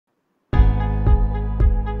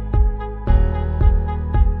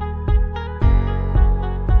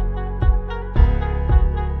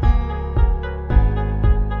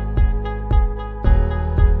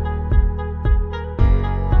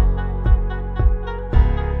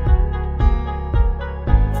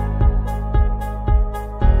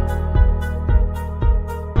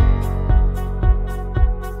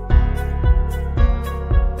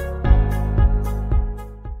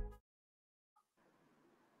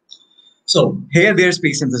So, hey there,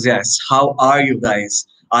 space enthusiasts. How are you guys?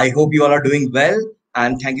 I hope you all are doing well.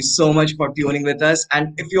 And thank you so much for tuning with us.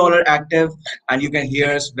 And if you all are active and you can hear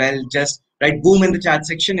us well, just write boom in the chat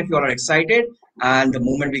section if you all are excited. And the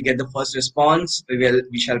moment we get the first response,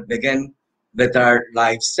 we shall begin with our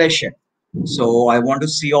live session. So I want to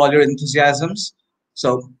see all your enthusiasms.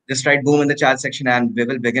 So just write boom in the chat section and we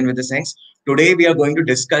will begin with the things. Today we are going to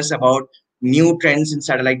discuss about new trends in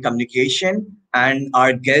satellite communication. And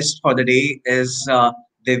our guest for the day is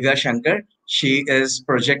Divya Shankar. She is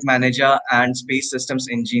project manager and space systems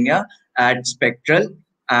engineer at SpeQtral.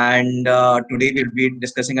 And today we'll be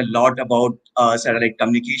discussing a lot about satellite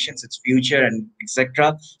communications, its future, and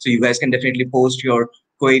etc. So you guys can definitely post your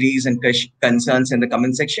queries and concerns in the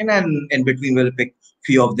comment section, and in between we'll pick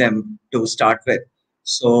few of them to start with.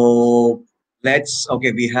 So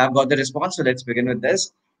okay, we have got the response. So let's begin with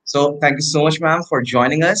this. So thank you so much, ma'am, for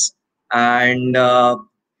joining us. And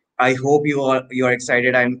I hope you are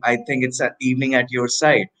excited. I think it's an evening at your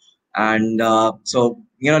side. And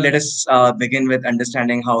let us begin with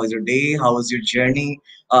understanding how is your day, how is your journey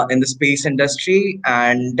in the space industry,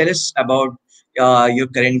 and tell us about your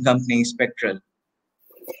current company, SpeQtral.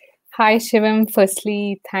 Hi, Shivam.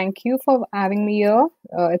 Firstly, thank you for having me here.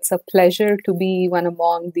 It's a pleasure to be one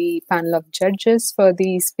among the panel of judges for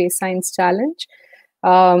the Space Science Challenge.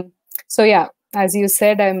 So, as you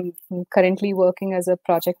said, I'm currently working as a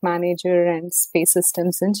project manager and space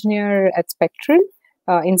systems engineer at SpeQtral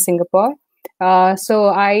in Singapore. So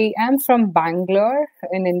I am from Bangalore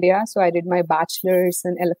in India. So I did my bachelor's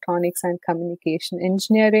in electronics and communication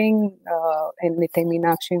engineering in Nitai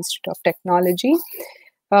Meenakshi Institute of Technology.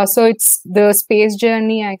 So it's the space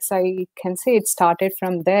journey, as I can say, it started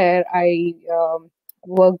from there. I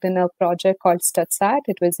worked in a project called StudySat.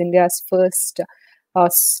 It was India's first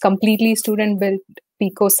completely student-built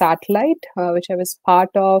PICO satellite, which I was part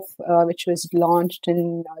of, which was launched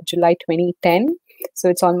in July 2010. So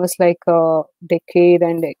it's almost like a decade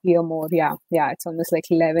and a year more. Yeah, it's almost like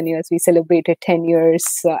 11 years. We celebrated 10 years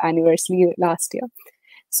anniversary last year.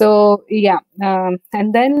 So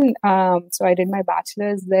and then so I did my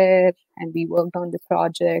bachelor's there, and we worked on the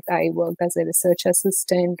project. I worked as a research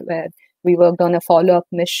assistant where we worked on a follow-up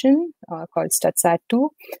mission called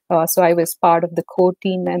StudySat-2. So I was part of the core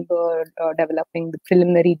team member developing the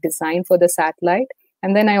preliminary design for the satellite.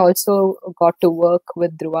 And then I also got to work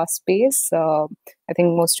with Dhruva Space. I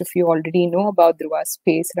think most of you already know about Dhruva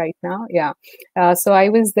Space right now. Yeah. So I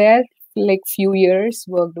was there like few years,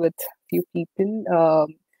 worked with few people.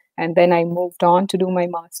 And then I moved on to do my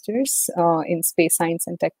master's in space science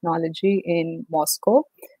and technology in Moscow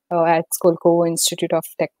at Skolkovo Institute of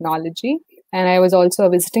Technology. And I was also a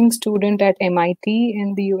visiting student at MIT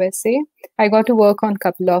in the USA. I got to work on a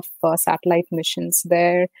couple of satellite missions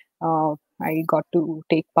there. I got to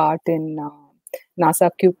take part in NASA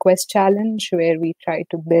CubeQuest Challenge, where we tried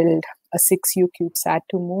to build a 6U CubeSat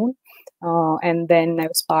to moon. And then I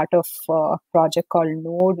was part of a project called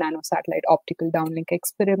NODE, Nanosatellite Optical Downlink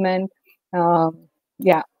Experiment.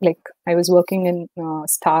 Like I was working in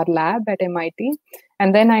Star Lab at MIT.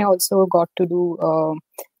 And then I also got to do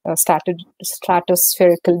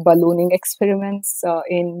stratospherical ballooning experiments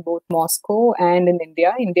in both Moscow and in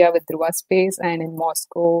India with Dhruva Space, and in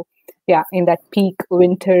Moscow, in that peak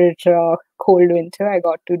winter, cold winter, I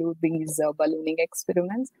got to do these ballooning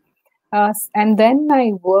experiments. And then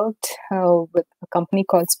I worked with a company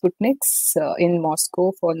called Sputniks in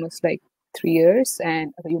Moscow for almost like 3 years,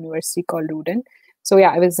 and a university called Rudin. So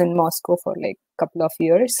I was in Moscow for like a couple of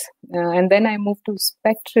years. And then I moved to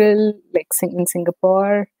SpeQtral in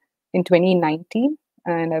Singapore in 2019.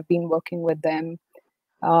 And I've been working with them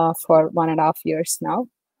for 1.5 years now.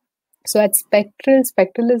 So at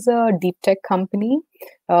SpeQtral is a deep tech company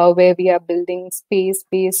where we are building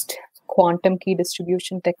space-based quantum key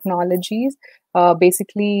distribution technologies.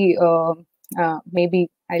 Basically,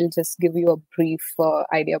 maybe I'll just give you a brief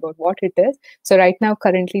idea about what it is. So right now,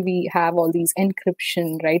 currently, we have all these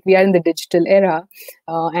encryption, right? We are in the digital era,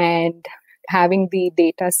 and having the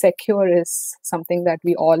data secure is something that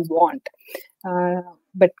we all want.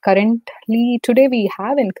 But currently, today, we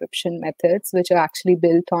have encryption methods which are actually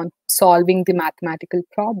built on solving the mathematical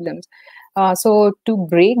problems. So to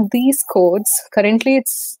break these codes, currently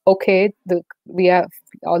it's okay. We have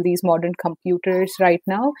all these modern computers right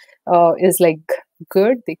now is like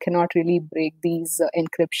good. They cannot really break these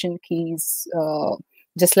encryption keys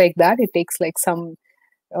just like that. It takes like some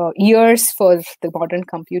years for the modern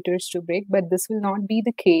computers to break, but this will not be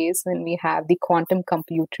the case when we have the quantum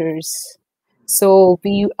computers. So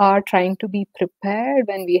we are trying to be prepared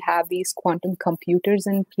when we have these quantum computers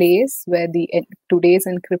in place where today's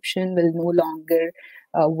encryption will no longer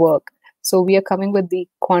work. So we are coming with the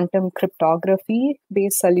quantum cryptography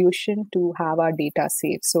based solution to have our data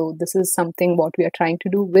safe. So this is something what we are trying to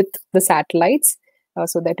do with the satellites,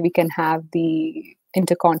 so that we can have the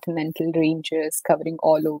intercontinental ranges covering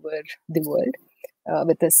all over the world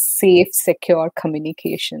with a safe, secure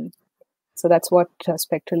communication. So that's what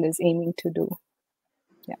Spectral is aiming to do.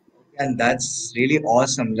 Yeah. And that's really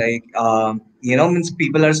awesome. Like, means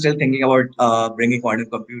people are still thinking about bringing quantum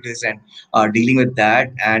computers and dealing with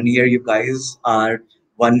that. And here you guys are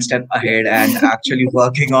one step ahead and actually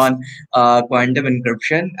working on quantum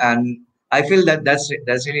encryption. And I feel that that's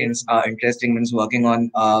really interesting. Means working on,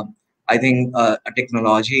 I think, a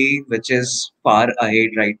technology which is far ahead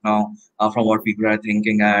right now from what people are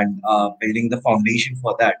thinking, and building the foundation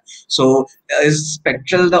for that. So is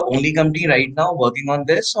Spectral the only company right now working on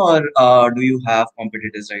this, or do you have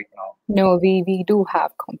competitors right now? No, we do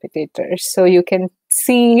have competitors. So you can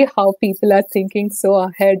see how people are thinking so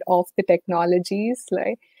ahead of the technologies.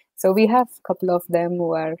 Like, so we have a couple of them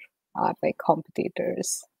who are like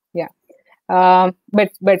competitors. Yeah.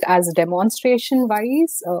 But as demonstration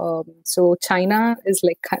wise, so China is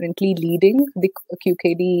like currently leading the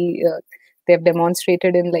QKD. They've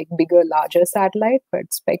demonstrated in like bigger, larger satellite,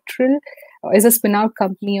 but Spectral is a spin-out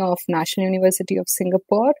company of National University of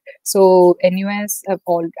Singapore. So NUS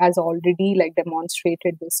has already like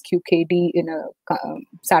demonstrated this QKD in a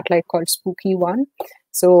satellite called Spooky One.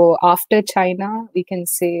 So after China, we can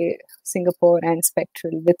say Singapore and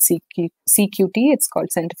Spectral with CQT, it's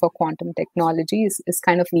called Center for Quantum Technology, is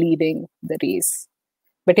kind of leading the race.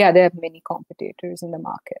 But yeah, there are many competitors in the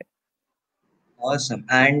market. Awesome.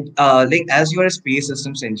 And like, as you are a space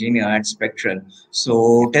systems engineer at Spectral,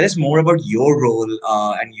 so tell us more about your role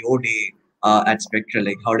and your day at Spectral.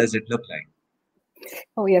 Like, how does it look like?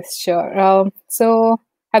 Oh, yes, sure. So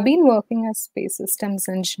I've been working as space systems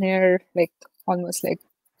engineer like almost like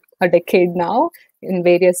a decade now in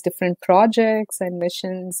various different projects and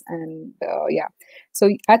missions. And yeah, so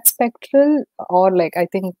at Spectral, or like I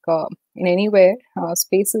think in anywhere,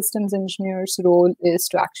 space systems engineers role is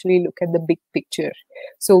to actually look at the big picture.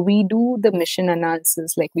 So we do the mission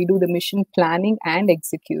analysis, like we do the mission planning and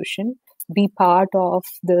execution, be part of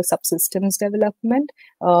the subsystems development,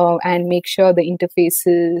 and make sure the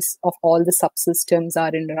interfaces of all the subsystems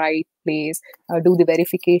are in the right place, do the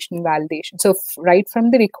verification validation. So right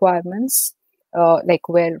from the requirements, like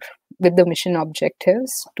where with the mission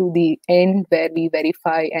objectives to the end where we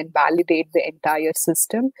verify and validate the entire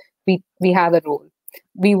system, we have a role.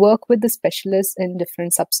 We work with the specialists in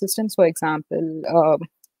different subsystems. For example,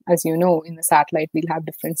 as you know, in the satellite, we'll have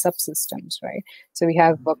different subsystems, right? So we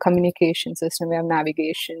have a communication system, we have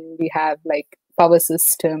navigation, we have like power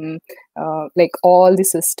system, like all the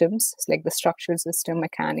systems, like the structural system,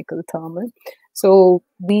 mechanical, thermal. So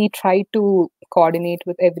we try to coordinate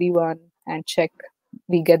with everyone and check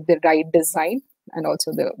we get the right design and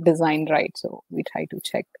also the design right. So we try to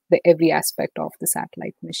check the every aspect of the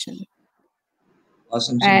satellite mission.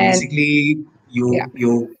 Awesome. So And basically, yeah,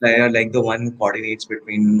 you are like the one who coordinates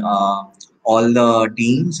between all the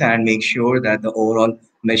teams and make sure that the overall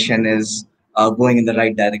mission is going in the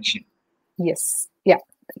right direction. yes, yeah.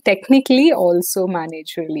 Technically, also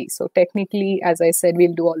managerially. So technically, as I said,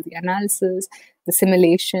 we'll do all the analysis, the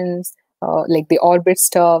simulations, like the orbit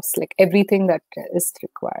stuffs, like everything that is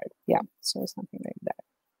required. Yeah, so something like that.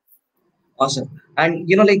 Awesome. And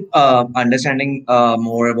like understanding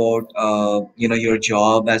more about your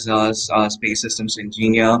job as a space systems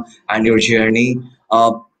engineer and your journey.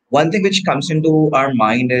 One thing which comes into our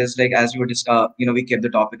mind is like, as you were we kept the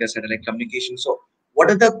topic as satellite communication. So what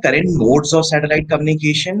are the current modes of satellite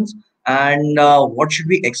communications, and what should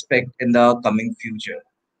we expect in the coming future?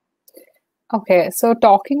 Okay, so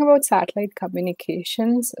talking about satellite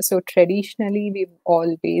communications, so traditionally we've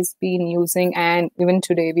always been using, and even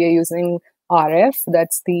today we are using RF,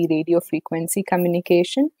 that's the radio frequency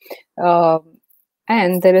communication. Um,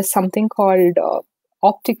 and there is something called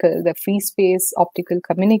optical, the free space optical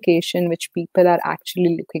communication, which people are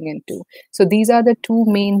actually looking into. So these are the two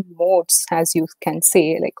main modes, as you can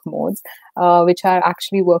say, like modes, which are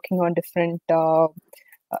actually working on different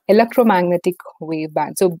electromagnetic wave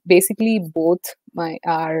band. So basically, both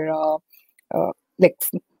are like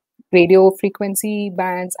radio frequency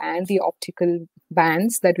bands and the optical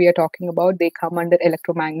bands that we are talking about. They come under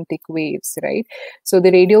electromagnetic waves, right? So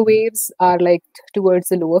the radio waves are like towards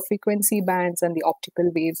the lower frequency bands, and the optical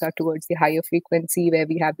waves are towards the higher frequency, where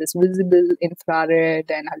we have this visible, infrared,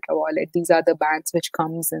 and ultraviolet. These are the bands which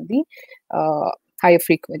comes in the higher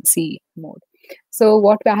frequency mode. So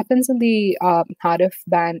what happens in the RF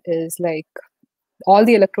band is like all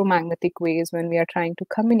the electromagnetic waves, when we are trying to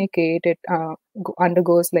communicate, it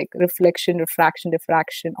undergoes like reflection, refraction,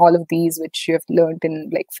 diffraction, all of these which you have learned in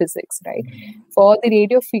like physics, right? For the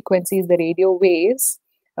radio frequencies, the radio waves,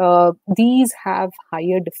 these have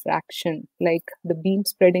higher diffraction, like the beam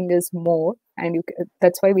spreading is more, and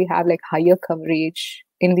that's why we have like higher coverage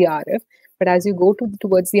in the RF. But as you go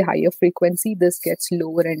towards the higher frequency, this gets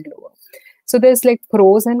lower and lower. So there's like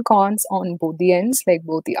pros and cons on both the ends, like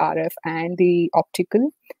both the RF and the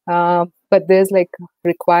optical. But there's like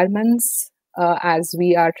requirements as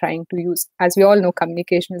we are trying to use. As we all know,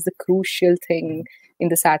 communication is the crucial thing in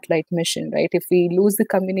the satellite mission, right? If we lose the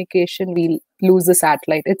communication, we lose the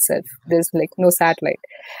satellite itself. There's like no satellite.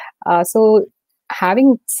 So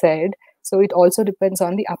having said, so it also depends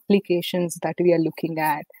on the applications that we are looking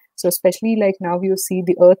at. So especially like now you see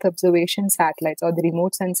the Earth observation satellites or the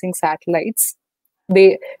remote sensing satellites,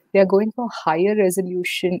 they are going for higher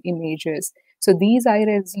resolution images. So these high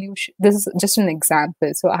resolution, this is just an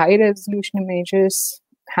example. So high resolution images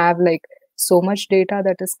have like so much data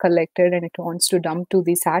that is collected and it wants to dump to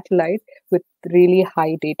the satellite with really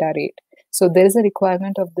high data rate. So there is a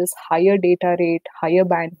requirement of this higher data rate, higher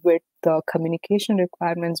bandwidth, communication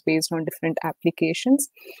requirements based on different applications.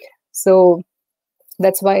 So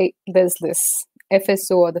that's why there's this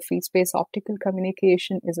FSO, or the free space optical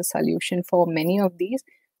communication, is a solution for many of these.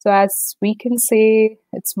 So as we can say,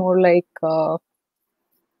 it's more like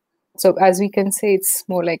it's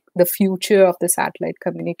more like the future of the satellite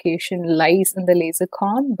communication lies in the laser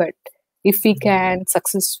comm. But if we can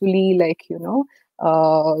successfully,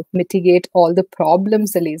 mitigate all the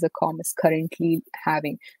problems the laser comm is currently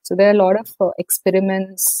having. So there are a lot of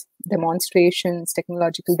experiments, demonstrations,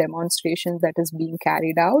 technological demonstrations that is being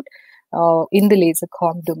carried out in the laser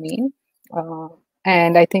comm domain.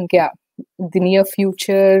 And I think, the near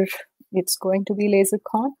future, it's going to be laser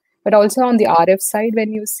comm. But also on the RF side,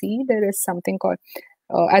 when you see, there is something called,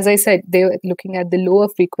 as I said, they were looking at the lower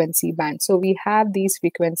frequency band. So we have these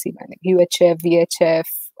frequency bands, like UHF, VHF,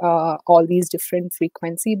 all these different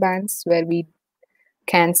frequency bands where we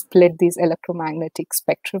can split these electromagnetic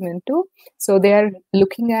spectrum into. So they are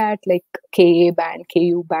looking at like Ka band,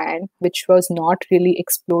 Ku band, which was not really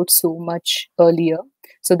explored so much earlier.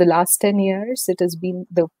 So the last 10 years, it has been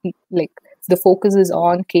the focus is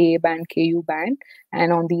on Ka band, Ku band,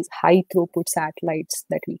 and on these high throughput satellites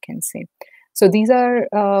that we can say. So these are,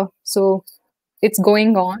 so it's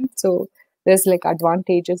going on. So there's like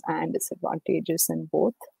advantages and disadvantages in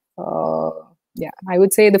both. I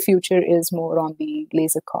would say the future is more on the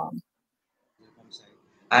laser comm.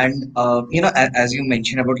 And as you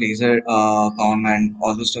mentioned about laser comm and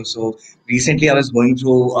all those stuff. So recently, I was going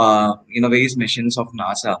through various missions of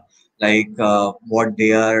NASA, like what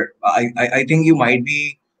they are. I think you might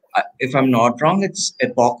be, if I'm not wrong, it's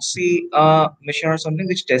epoxy mission or something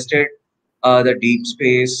which tested the deep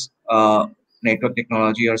space network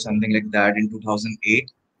technology or something like that in 2008.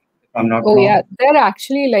 If I'm not Oh yeah, wrong. there are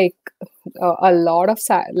actually like a lot of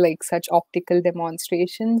such optical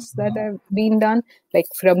demonstrations that have been done, like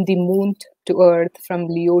from the moon to Earth, from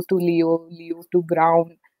Leo to Leo, Leo to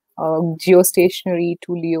ground, geostationary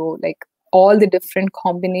to Leo. Like all the different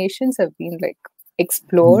combinations have been like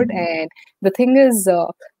explored, and the thing is,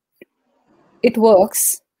 it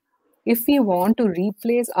works. If we want to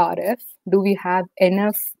replace RF, do we have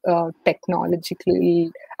enough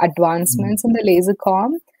technological advancements in the laser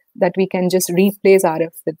comm that we can just replace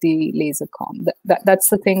RF with the laser comm? That's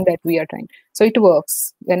the thing that we are trying. So it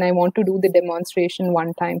works. When I want to do the demonstration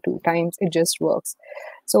one time, two times, it just works.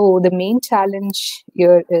 So the main challenge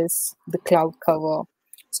here is the cloud cover.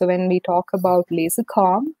 So when we talk about laser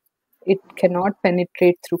comm, it cannot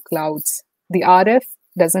penetrate through clouds. The RF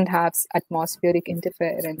doesn't have atmospheric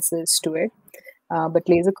interferences to it. But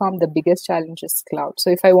laser comm, the biggest challenge is cloud. So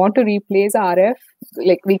if I want to replace RF,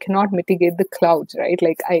 like we cannot mitigate the clouds, right?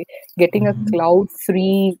 Like getting a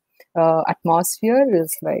cloud-free atmosphere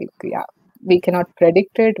is like, we cannot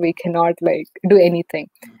predict it. We cannot like do anything.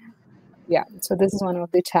 Yeah. So this is one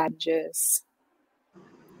of the challenges.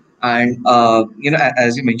 And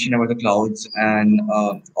as you mentioned about the clouds and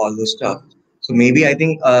all those stuff. So maybe I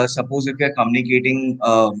think suppose if we are communicating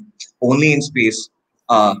only in space,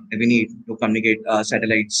 if we need to communicate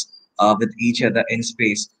satellites with each other in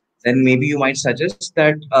space, then maybe you might suggest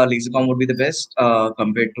that lasercom would be the best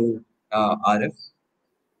compared to RF.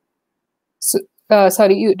 So,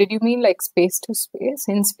 sorry, did you mean like space to space,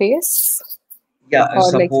 in space, Yeah,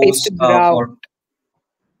 or like space to suppose ground?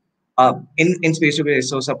 for in space to space.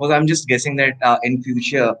 So suppose I'm just guessing that in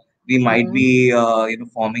future we might Mhm. be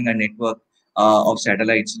forming a network of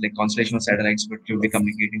satellites, like constellation of satellites, which will be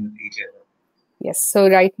communicating with each other. Yes, so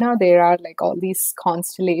right now there are like all these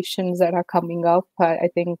constellations that are coming up. I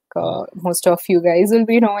think most of you guys will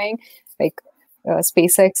be knowing, like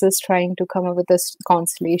SpaceX is trying to come up with this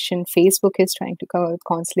constellation. Facebook is trying to come up with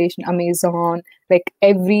constellation. Amazon, like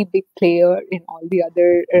every big player in all the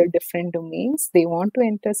other different domains, they want to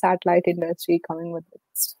enter satellite industry, coming with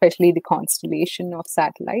especially the constellation of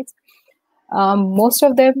satellites. Most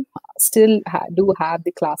of them still do have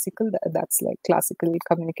the classical, that's like classical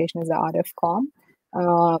communication is the RF com.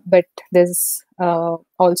 But there's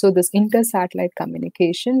also this inter-satellite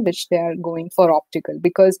communication, which they are going for optical,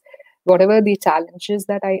 because whatever the challenges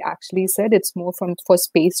that I actually said, it's more from for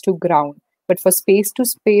space to ground. But for space to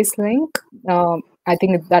space link, I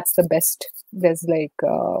think that's the best. There's like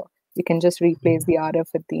you can just replace the RF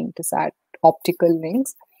with the intersat optical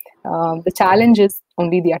links. The challenge is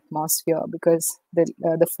only the atmosphere, because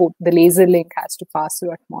the laser link has to pass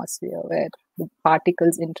through atmosphere where the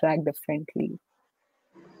particles interact differently.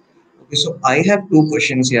 Okay, so I have two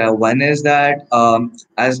questions here. One is that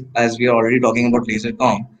as we are already talking about laser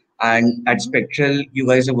comm, and at Mhm. SpeQtral, you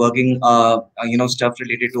guys are working stuff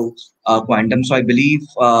related to quantum. So I believe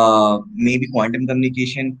maybe quantum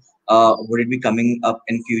communication would it be coming up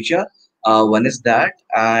in future? One is that,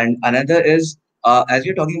 and another is as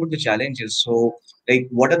you're talking about the challenges. So like,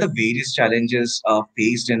 what are the various challenges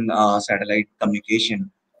faced in satellite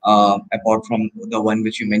communication apart from the one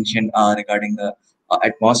which you mentioned regarding the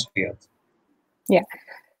atmosphere? Yeah.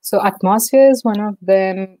 So atmosphere is one of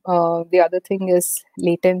them. The other thing is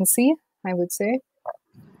latency, I would say.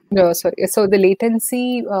 No, sorry. So the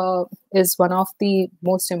latency is one of the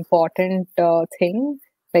most important thing.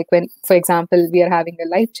 Like when, for example, we are having a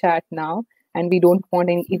live chat now, and we don't want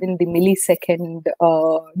any, even the millisecond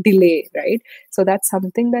delay, right? So that's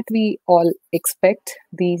something that we all expect.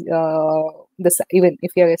 This, even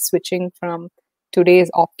if you are switching from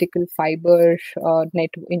today's optical fiber net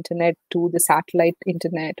internet to the satellite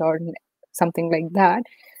internet or something like that,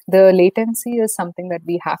 the latency is something that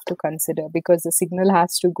we have to consider, because the signal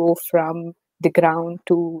has to go from the ground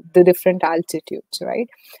to the different altitudes, right?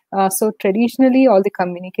 So traditionally, all the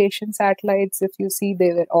communication satellites, if you see,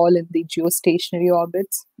 they were all in the geostationary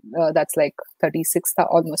orbits. That's like 36,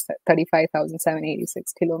 almost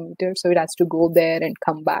 35,786 kilometers. So it has to go there and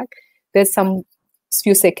come back. There's some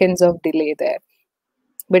few seconds of delay there.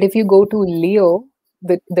 But if you go to Leo,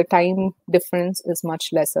 the time difference is much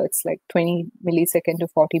lesser. It's like 20 millisecond to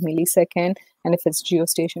 40 millisecond. And if it's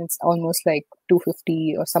geostation, it's almost like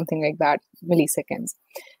 250 or something like that milliseconds.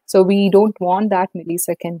 So we don't want that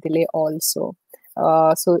millisecond delay also.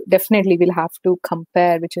 So definitely we'll have to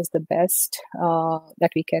compare which is the best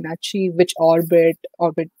that we can achieve, which orbit,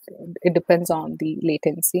 it depends on the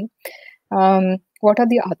latency. What are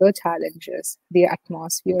the other challenges? The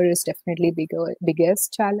atmosphere is definitely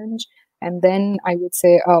biggest challenge. And then I would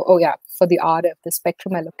say, oh yeah, for the RF, the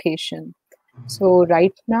spectrum allocation. So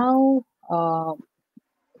right now,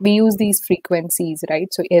 we use these frequencies,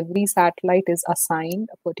 right? So every satellite is assigned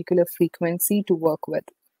a particular frequency to work with.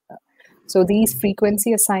 So these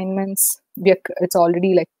frequency assignments, it's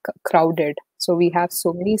already like crowded. So we have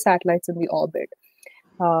so many satellites in the orbit.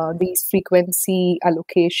 These frequency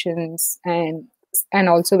allocations, and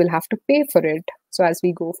also we'll have to pay for it. So as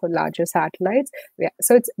we go for larger satellites, yeah,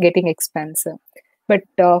 so it's getting expensive. But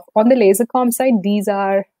on the lasercom side, these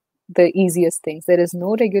are the easiest things. There is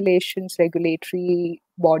no regulatory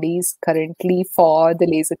bodies currently for the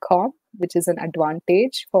lasercom, which is an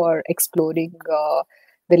advantage for exploring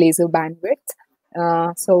the laser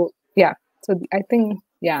bandwidth. So yeah, so I think,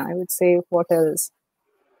 yeah, I would say, what else?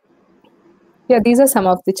 Yeah, these are some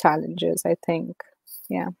of the challenges, I think.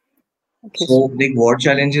 Yeah. Okay. So, like, what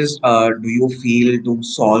challenges do you feel to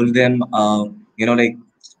solve them? Like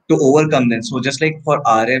to overcome them. So, just like for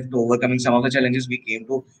RF, to overcoming some of the challenges, we came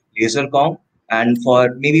to laser com, and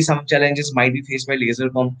for maybe some challenges might be faced by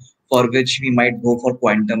laser com, for which we might go for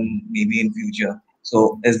quantum maybe in future.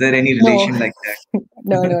 So, is there any No, relation like that?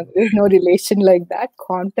 no, there's no relation like that.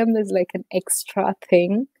 Quantum is like an extra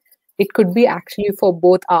thing. It could be actually for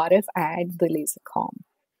both RF and the laser com.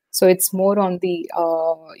 So it's more on the,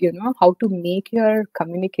 how to make your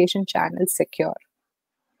communication channel secure.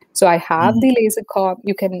 So I have Mhm. the laser com.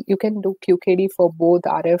 You can do QKD for both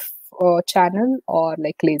RF channel or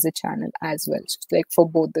like laser channel as well. So like for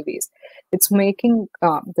both the ways, it's making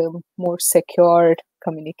the more secured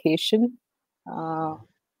communication. Uh,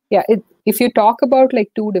 yeah, if you talk about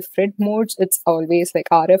like two different modes, it's always like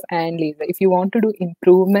RF and laser. If you want to do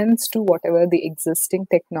improvements to whatever the existing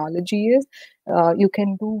technology is, you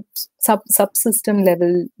can do subsystem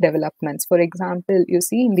level developments. For example, you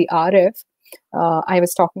see in the RF, I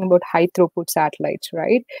was talking about high throughput satellites,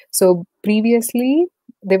 right? So previously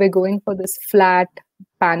they were going for this flat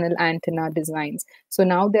panel antenna designs. So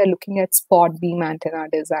now they're looking at spot beam antenna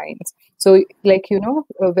designs. So like,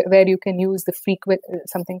 where you can use the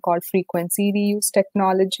something called frequency reuse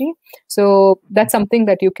technology. So that's something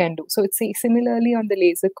that you can do. So it's similarly on the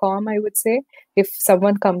laser comm, I would say, if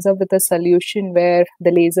someone comes up with a solution where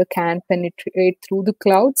the laser can penetrate through the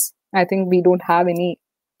clouds, I think we don't have any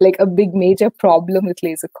like a big major problem with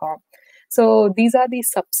laser comm. So these are the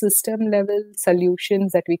subsystem level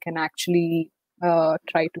solutions that we can actually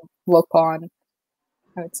try to work on,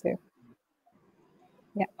 I would say.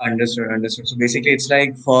 Yeah. Understood, understood. So basically, it's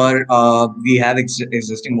like for we have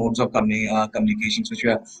existing modes of communications which we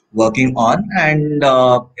are working on, and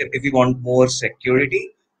if we want more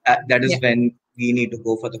security, that Yeah. is when we need to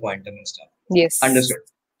go for the quantum and stuff. Yes. Understood.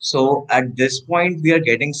 So at this point, we are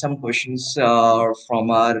getting some questions from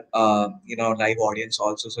our live audience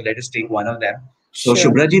also. So let us take one of them. So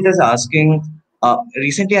Sure. Shubhrajit is asking.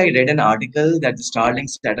 Recently, I read an article that the Starlink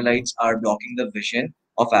satellites are blocking the vision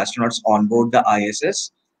of astronauts on board the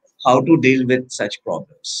ISS. How to deal with such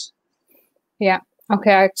problems? Yeah. Okay.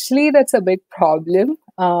 Actually, that's a big problem.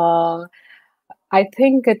 I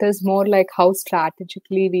think it is more like how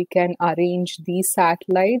strategically we can arrange these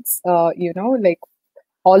satellites. Like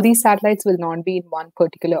all these satellites will not be in one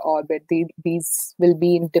particular orbit. These will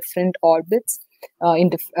be in different orbits,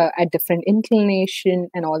 at different inclination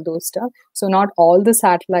and all those stuff. So not all the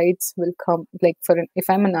satellites will come. Like if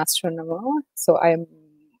I'm an astronomer, so I'm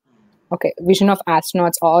okay. Vision of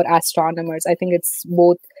astronauts or astronomers. I think it's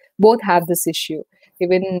both. Both have this issue.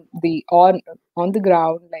 Even the on the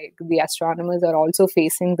ground, like the astronomers are also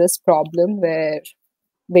facing this problem where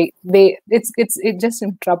it just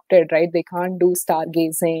interrupted, right? They can't do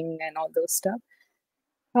stargazing and all those stuff.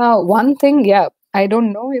 One thing, yeah, I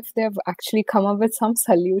don't know if they've actually come up with some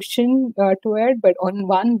solution to it, but on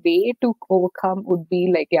one way to overcome would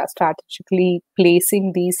be like, yeah, strategically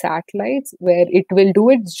placing these satellites where it will do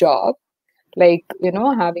its job, like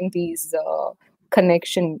having these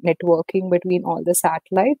connection networking between all the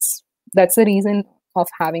satellites. That's the reason of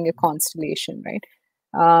having a constellation, right?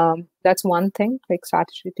 That's one thing, like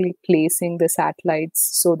strategically placing the satellites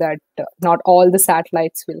so that not all the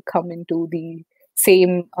satellites will come into the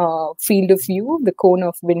same field of view, the cone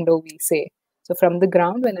of window, we say. So from the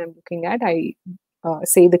ground, when I'm looking at, I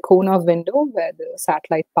say the cone of window where the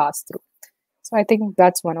satellite passed through. So I think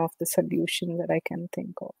that's one of the solutions that I can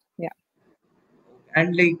think of. Yeah.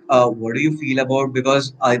 And like, what do you feel about?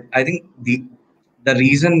 Because I think the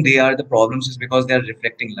reason they are the problems is because they are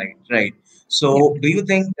reflecting light, right? Yeah. So, do you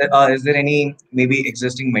think is there any maybe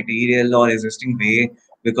existing material or existing way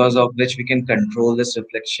because of which we can control this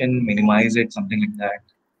reflection, minimize it, something like that?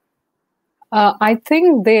 I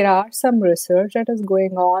think there are some research that is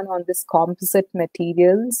going on this composite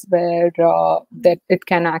materials where that it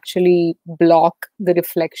can actually block the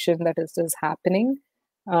reflection that is happening.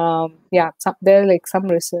 Yeah, there are like some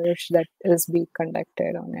research that is being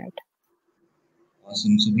conducted on it.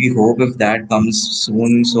 Awesome. So we hope if that comes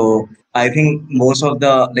soon. So I think most of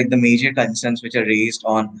the major concerns which are raised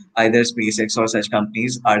on either SpaceX or such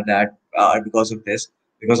companies are that are because of this.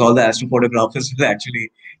 Because all the astrophotographers will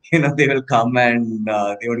actually, they will come and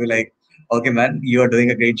they would be like, okay, man, you are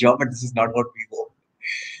doing a great job, but this is not what we hope.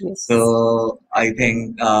 Yes. So I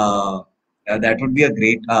think that would be a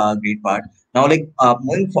great part. Now, like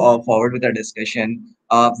moving forward with our discussion,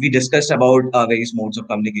 we discussed about various modes of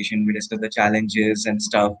communication. We discussed the challenges and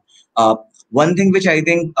stuff. Uh, One thing which I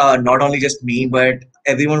think not only just me but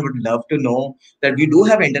everyone would love to know that we do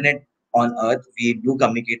have internet on Earth. We do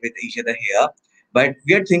communicate with each other here, but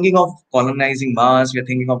we are thinking of colonizing Mars. We are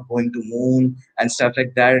thinking of going to Moon and stuff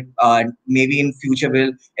like that. Maybe in future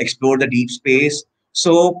we'll explore the deep space.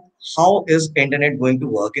 So how is internet going to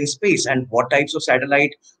work in space, and what types of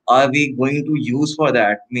satellite are we going to use for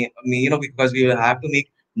that? Because we will have to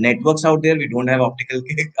make networks out there. We don't have optical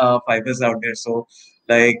fibers out there. So,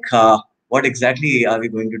 like, what exactly are we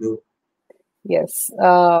going to do? Yes.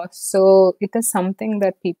 So it is something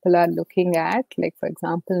that people are looking at. Like, for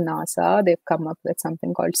example, NASA, they've come up with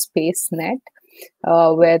something called SpaceNet,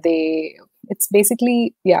 where it's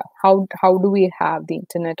basically, yeah, how do we have the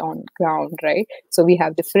internet on ground, right? So we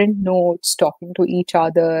have different nodes talking to each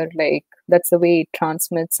other, like that's the way it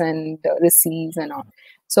transmits and receives and all.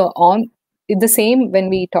 So on the same when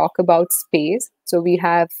we talk about space, so we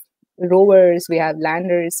have rovers, we have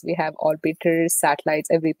landers, we have orbiters, satellites,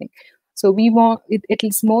 everything. So we want it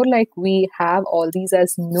is more like we have all these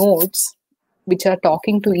as nodes which are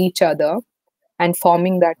talking to each other and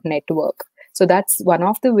forming that network. So that's one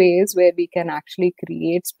of the ways where we can actually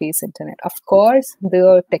create space internet. Of course,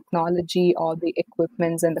 the technology or the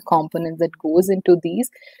equipments and the components that goes into these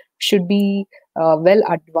should be well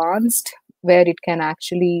advanced, where it can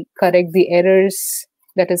actually correct the errors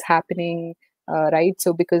that is happening, right?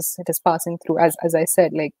 So because it is passing through, as I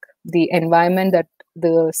said, like the environment that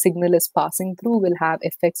the signal is passing through will have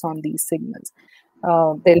effects on these signals.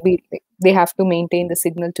 There'll be They have to maintain the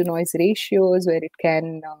signal to noise ratios where it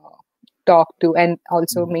can talk to, and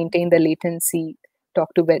also maintain the latency,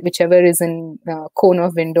 talk to whichever is in cone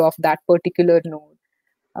of window of that particular node.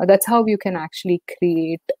 That's how you can actually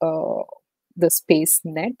create the space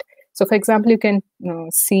net. So for example, you can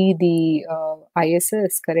see the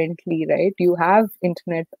ISS currently, right? You have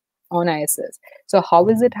internet on ISS. So how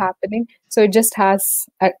is it happening? So it just has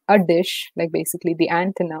a dish, like basically the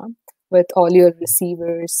antenna, with all your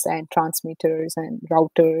receivers and transmitters and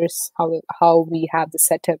routers, how we have the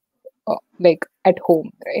setup like at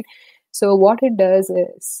home, right? So what it does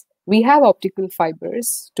is we have optical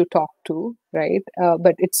fibers to talk to, right?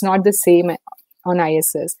 But it's not the same on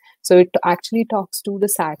ISS. So it actually talks to the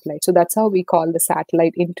satellite. So that's how we call the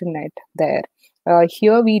satellite internet there.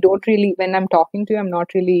 Here we don't really, when I'm talking to you, I'm not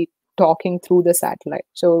really talking through the satellite.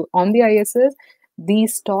 So on the ISS,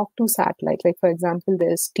 these talk to satellite. Like for example,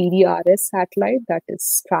 there's TDRS satellite, that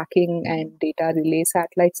is tracking and data relay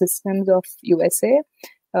satellite systems of USA.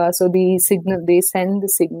 So the signal, they send the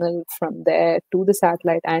signal from there to the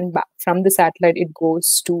satellite, and back from the satellite it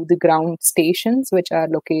goes to the ground stations which are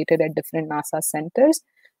located at different NASA centers.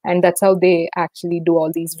 And that's how they actually do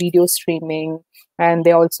all these video streaming. And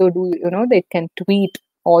they also do, they can tweet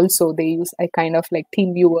also. They use a kind of like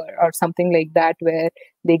team viewer or something like that, where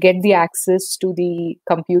they get the access to the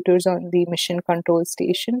computers on the mission control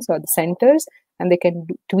stations or the centers, and they can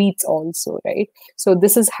do tweets also, right? So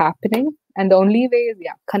this is happening, and the only way is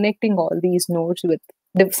connecting all these nodes with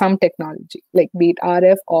some technology, like be it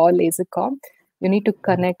RF or laser com. You need to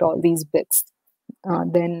connect all these bits.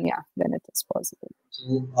 Then it is possible.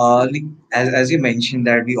 So, like, as you mentioned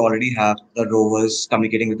that we already have the rovers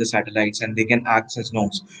communicating with the satellites and they can act as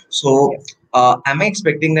nodes. So, Yes. am I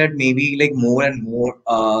expecting that maybe like more and more,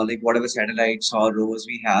 like whatever satellites or rovers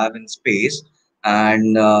we have in space,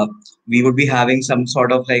 and we would be having some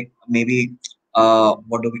sort of like maybe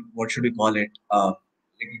what should we call it?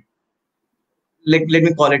 Like let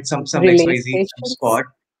me call it some Relay XYZ some stations. spot.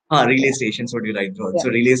 Relay Yeah. stations would be right word. Yeah. So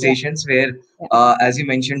relay Yeah. stations where, Yeah. as you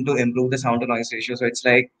mentioned, to improve the sound to noise ratio. So it's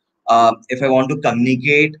like if I want to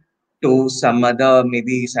communicate to some other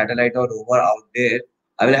maybe satellite or rover out there,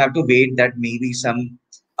 I will have to wait that maybe some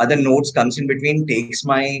other nodes comes in between, takes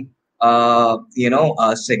my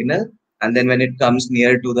signal, and then when it comes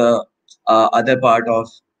near to the other part of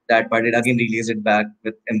that part, it again relays it back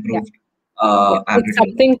with Yeah. improved Yeah, it's amplitude.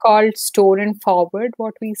 something called store and forward,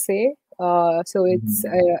 what we say. So it's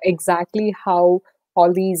Mhm. exactly how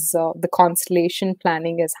all these the constellation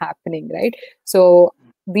planning is happening, right? So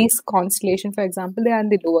these constellation, for example, they are in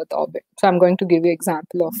the low Earth orbit. So I'm going to give you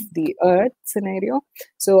example of the Earth scenario.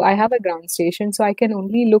 So I have a ground station, so I can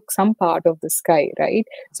only look some part of the sky, right?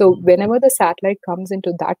 So whenever the satellite comes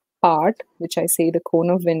into that part, which I say the cone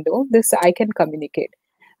of window, this I can communicate.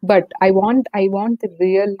 But I want the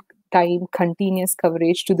real time continuous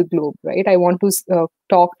coverage to the globe, right? I want to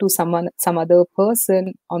talk to some other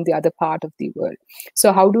person on the other part of the world.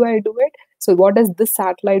 So how do I do it? So what does this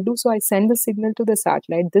satellite do? So I send the signal to the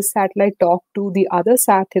satellite. This satellite talk to the other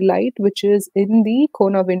satellite which is in the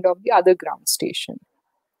corner window of the other ground station,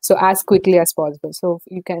 so as quickly as possible. So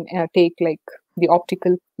you can take like the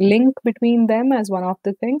optical link between them as one of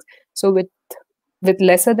the things. So with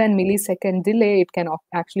lesser than millisecond delay, it can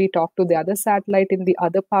actually talk to the other satellite in the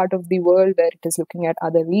other part of the world where it is looking at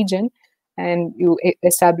other region, and you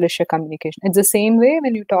establish a communication. It's the same way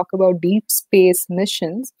when you talk about deep space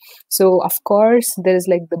missions. So of course there's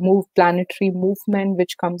like the planetary movement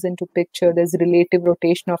which comes into picture. There's relative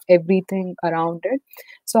rotation of everything around it.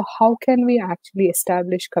 So how can we actually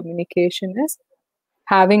establish communication is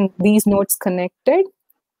having these nodes connected,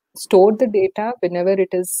 store the data whenever it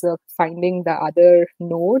is finding the other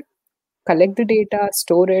node, collect the data,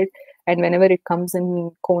 store it, and whenever it comes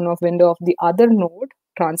in cone of window of the other node,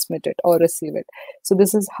 transmit it or receive it. So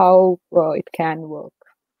this is how it can work.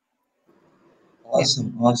 Yeah.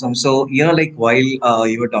 Awesome, awesome. So, like while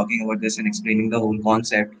you were talking about this and explaining the whole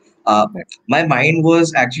concept, Right. my mind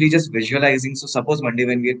was actually just visualizing. So, suppose one day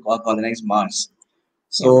when we colonize Mars,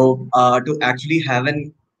 Yeah. so to actually have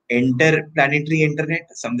an interplanetary internet,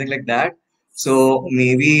 something like that. So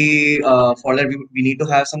maybe for that we need to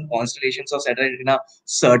have some constellations or satellite in a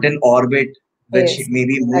certain orbit, which Yes.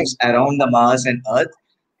 maybe Right. moves around the Mars and Earth.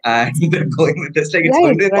 and they're going with this like it's going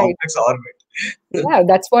Right, to be a right. complex orbit. Yeah,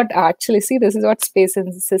 that's what actually, see, this is what space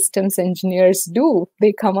and systems engineers do.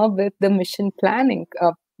 They come up with the mission planning,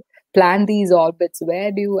 plan these orbits.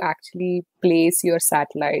 Where do you actually place your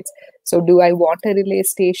satellites? So do I want a relay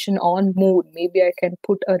station on moon? Maybe I can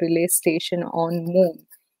put a relay station on moon,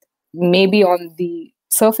 maybe on the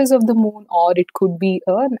surface of the moon, or it could be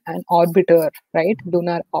an orbiter, right?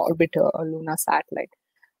 Lunar orbiter or lunar satellite.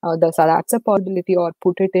 So that's a possibility, or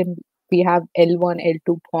put it in, we have L1,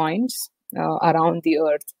 L2 points around the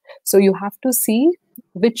Earth. So you have to see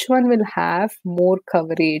which one will have more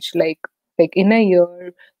coverage, like in a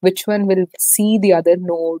year, which one will see the other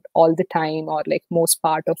node all the time, or like most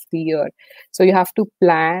part of the year. So you have to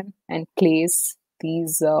plan and place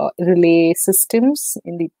these relay systems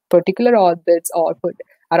in the particular orbits, or put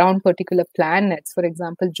around particular planets. For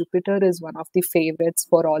example, Jupiter is one of the favorites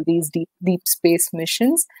for all these deep space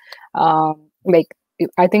missions. Like,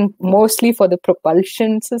 I think mostly for the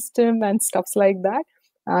propulsion system and stuffs like that.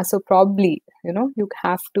 So probably, you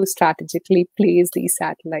have to strategically place these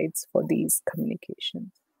satellites for these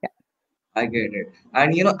communications. Yeah. I get it.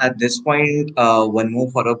 And at this point, one more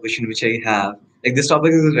follow-up question which I have, like this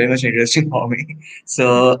topic is very much interesting for me.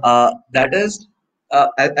 So that is,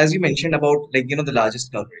 as you mentioned about like the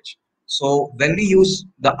largest coverage. So when we use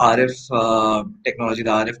the RF technology,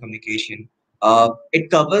 the RF communication, it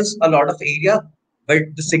covers a lot of area, but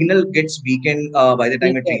the signal gets weakened by the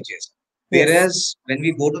time it Weekend. reaches. Yes. Whereas when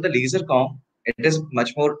we go to the laser comm, it is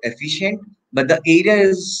much more efficient, but the area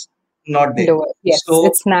is not there. Lower. Yes, So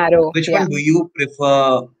it's narrow. which Yeah. one do you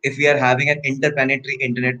prefer if we are having an interplanetary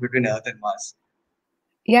internet between Earth and Mars?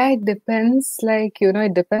 Yeah, it depends. Like,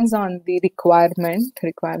 it depends on the requirement.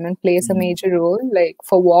 Requirement plays a Mm. major role. Like,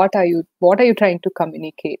 for what are you trying to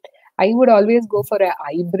communicate? I would always go for a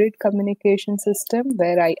hybrid communication system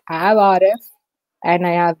where I have RF and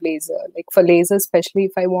I have laser. Like, for laser, especially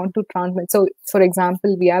if I want to transmit. So, for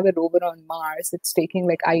example, we have a rover on Mars. It's taking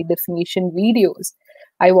like high definition videos.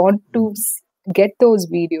 I want to get those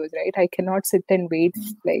videos, right? I cannot sit and wait.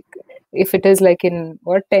 Like, if it is like in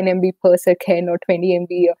what 10 MB per second or 20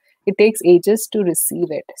 MB, it takes ages to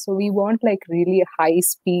receive it. So we want like really high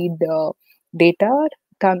speed data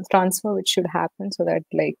transfer, which should happen, so that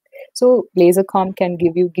like, so lasercom can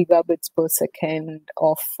give you gigabits per second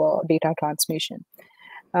of data transmission.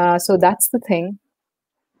 So that's the thing.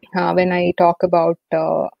 When I talk about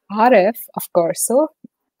RF, of course, so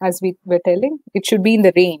as we were telling, it should be in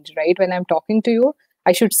the range, right? When I'm talking to you,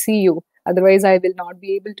 I should see you. Otherwise, I will not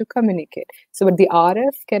be able to communicate. So, but the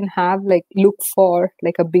RF can have like look for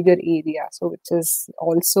like a bigger area, so which is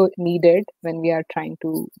also needed when we are trying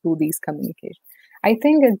to do these communication. I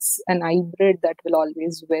think it's an hybrid that will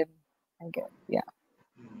always win. I guess, yeah,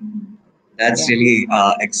 That's yeah, really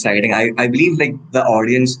exciting. I believe like the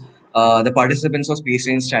audience, the participants of Space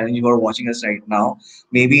Science Challenge who are watching us right now,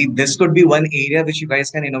 maybe this could be one area which you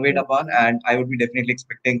guys can innovate yeah, upon, and I would be definitely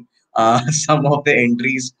expecting some of the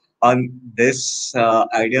entries on this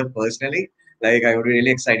idea personally. Like I would be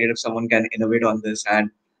really excited if someone can innovate on this,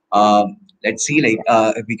 and let's see like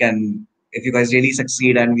if we can, if you guys really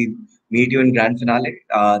succeed and we meet you in grand finale,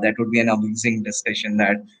 that would be an amazing discussion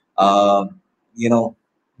that. Uh, you know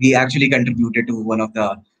we actually contributed to one of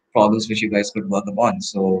the problems which you guys could work upon.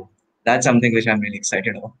 So that's something which I'm really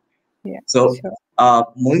excited about. yeah. So Sure.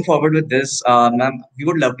 moving forward with this, ma'am, we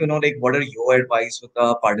would love to know like what are your advice with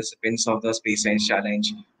the participants of the Space Science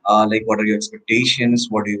Challenge? Like what are your expectations?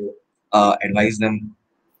 What do you advise them?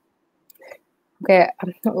 Okay,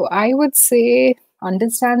 I would say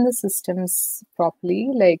understand the systems properly.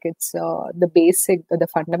 Like, it's the basic, the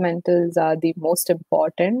fundamentals are the most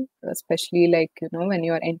important, especially like, when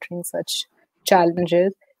you are entering such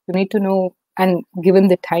challenges, you need to know, and given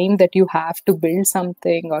the time that you have to build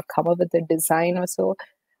something or come up with a design or so,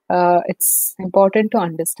 it's important to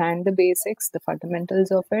understand the basics, the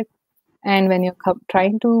fundamentals of it. And when you're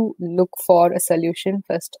trying to look for a solution,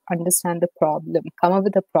 first understand the problem. Come up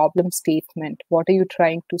with a problem statement. What are you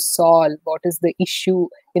trying to solve? What is the issue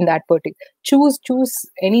in that particular? Choose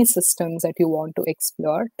any systems that you want to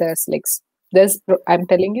explore. There's I'm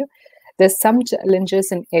telling you, there's some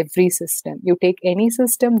challenges in every system. You take any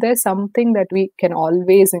system, there's something that we can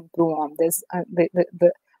always improve on. There's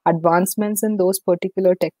the advancements in those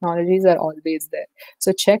particular technologies are always there.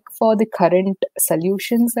 So check for the current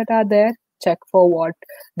solutions that are there. Check for what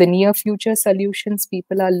the near future solutions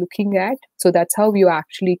people are looking at. So that's how you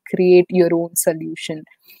actually create your own solution.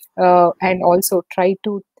 And also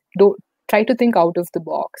do try to think out of the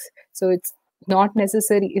box. So it's not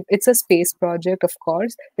necessary. It's a space project, of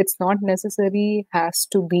course. It's not necessary has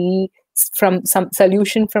to be from some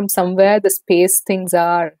solution from somewhere the space things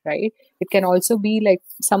are, right? It can also be like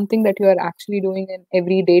something that you are actually doing in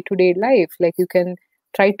every day to day life. Like you can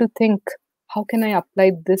try to think, how can I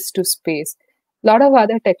apply this to space? A lot of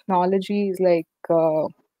other technologies like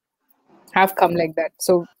have come like that.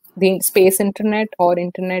 So the space internet or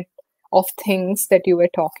internet of things that you were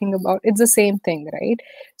talking about, it's the same thing, right?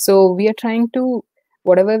 So we are trying to,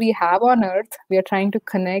 whatever we have on earth, we are trying to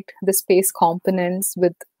connect the space components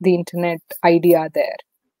with the internet idea there.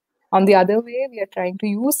 On the other way, we are trying to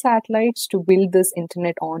use satellites to build this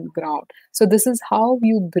internet on ground. So this is how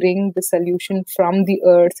you bring the solution from the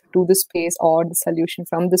earth to the space, or the solution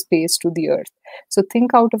from the space to the earth. So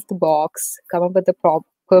think out of the box, come up with a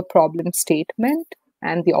proper problem statement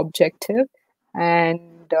and the objective, and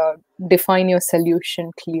define your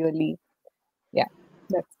solution clearly. Yeah,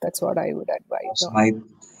 that's what I would advise Awesome. on. I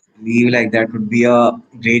believe like that would be a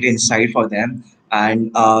great insight for them.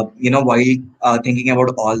 And while thinking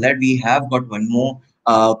about all that, we have got one more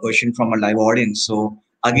question from a live audience. So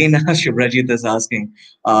again, Shivrajit is asking.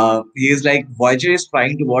 He is like, Voyager is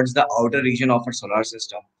flying towards the outer region of our solar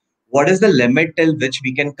system. What is the limit till which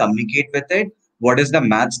we can communicate with it? What is the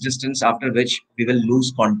max distance after which we will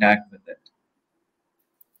lose contact with it?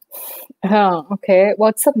 Okay.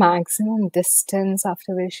 What's the maximum distance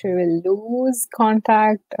after which we will lose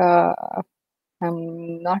contact?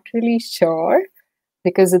 I'm not really sure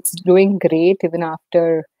because it's doing great even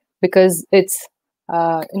after, because it's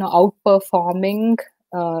outperforming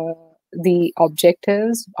uh, the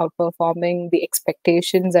objectives, outperforming the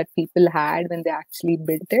expectations that people had when they actually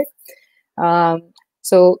built it. um,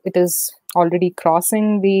 so it is already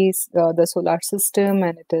crossing the solar system,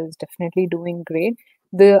 and it is definitely doing great.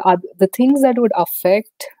 The things that would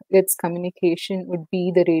affect its communication would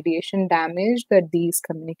be the radiation damage that these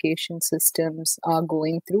communication systems are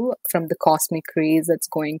going through from the cosmic rays that's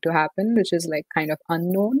going to happen, which is like kind of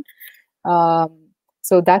unknown.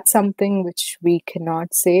 So that's something which we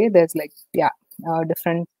cannot say. There's like, yeah,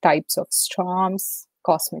 different types of storms,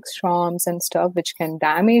 cosmic storms and stuff, which can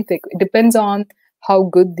damage. It depends on how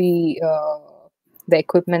good the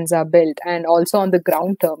equipments are built, and also on the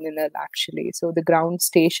ground terminal actually. So the ground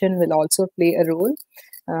station will also play a role.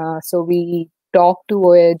 So we talk to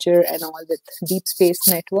Voyager and all with Deep Space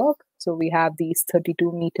Network. So we have these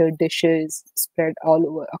 32-meter dishes spread all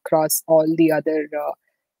over across all the other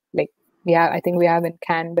like I think we have in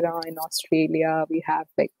Canberra in Australia. We have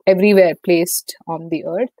like everywhere placed on the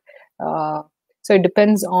earth. uh, so it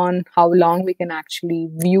depends on how long we can actually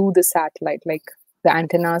view the satellite, like the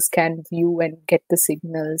antennas can view and get the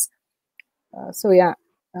signals. So yeah,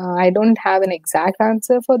 I don't have an exact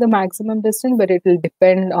answer for the maximum distance, but it will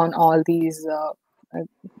depend on all these uh,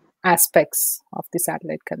 aspects of the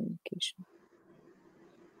satellite communication.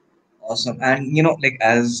 Awesome. And like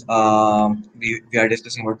as we are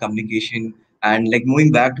discussing about communication and like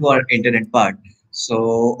moving back to our internet part.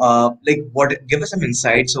 So like what give us some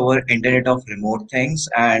insights over internet of remote things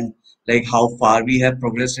and like how far we have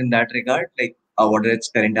progressed in that regard, like what are its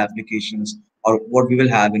current applications or what we will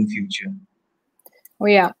have in future. Oh,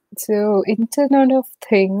 yeah. So, Internet of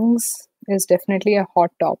Things is definitely a hot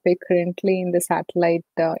topic currently in the satellite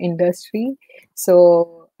industry.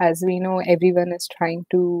 So, as we know, everyone is trying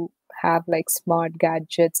to have like smart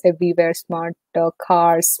gadgets everywhere, smart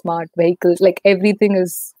cars, smart vehicles, like everything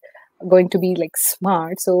is going to be like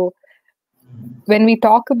smart. So, when we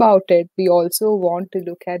talk about it, we also want to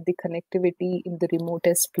look at the connectivity in the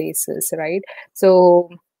remotest places, right? So,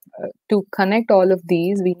 to connect all of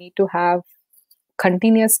these, we need to have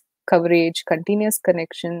continuous coverage, continuous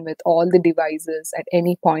connection with all the devices at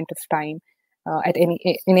any point of time, at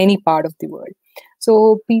any in any part of the world.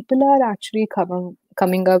 So people are actually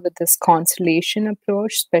coming up with this constellation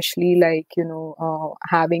approach, especially like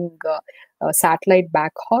having a satellite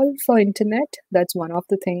backhaul for internet. That's one of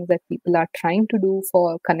the things that people are trying to do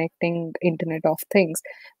for connecting Internet of Things,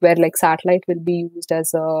 where like satellite will be used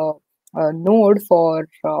as a node for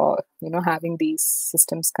having these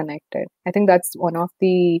systems connected. I think that's one of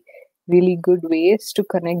the really good ways to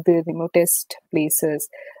connect the remotest places,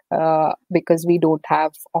 because we don't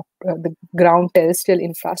have the ground terrestrial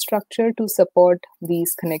infrastructure to support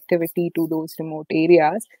these connectivity to those remote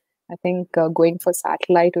areas. I think going for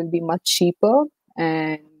satellite will be much cheaper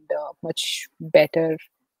and much better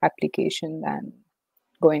application than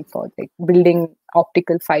going for like building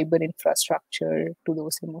optical fiber infrastructure to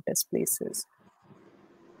those remotest places.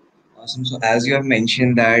 Awesome. So as you have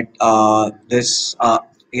mentioned that this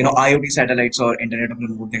IoT satellites or Internet of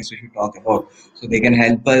Remote Things which we talk about, so they can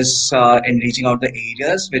help us in reaching out the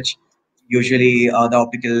areas which usually the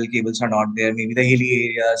optical cables are not there, maybe the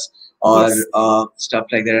hilly areas, or Yes, stuff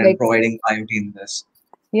like that and like providing IoT in this.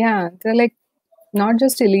 yeah, they're like not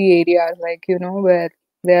just hilly areas, like where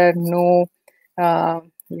there are no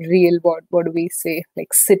real what do we say,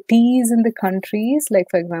 like cities in the countries, like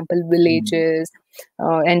for example Mm. villages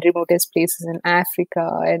and remotest places in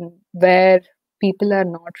Africa, and where people are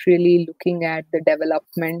not really looking at the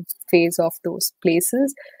development phase of those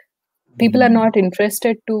places. People are Mm. not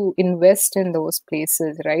interested to invest in those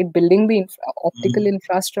places, right? Building the optical Mm.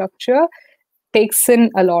 infrastructure takes in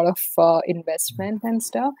a lot of investment and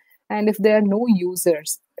stuff. And if there are no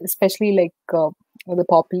users, especially like the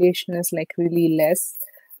population is like really less,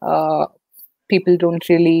 uh, people don't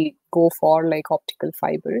really go for like optical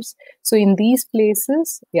fibers. So in these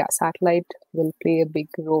places, yeah, satellite will play a big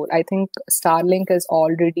role. I think Starlink has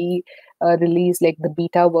already released like the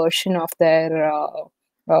beta version of their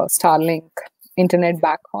Starlink internet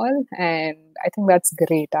backhaul, and I think that's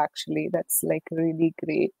great. Actually, that's like really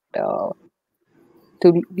great. To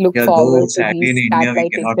look Yeah, though forward to sadly in these India we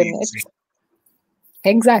satellite cannot internet. use it.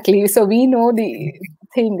 Exactly. So we know the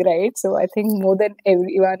thing, right? So I think more than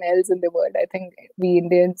everyone else in the world, I think we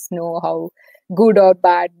Indians know how good or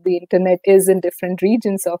bad the internet is in different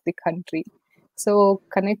regions of the country. So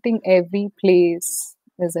connecting every place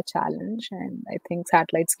is a challenge, and I think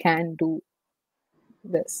satellites can do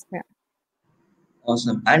this. Yeah.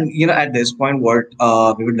 Awesome. And at this point, what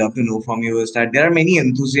we would love to know from you is that there are many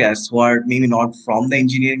enthusiasts who are maybe not from the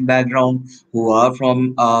engineering background, who are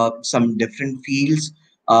from some different fields,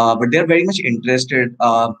 but they're very much interested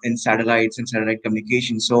in satellites and satellite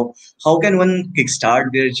communication. So, how can one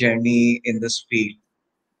kickstart their journey in this field?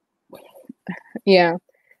 Yeah.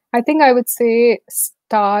 I think I would say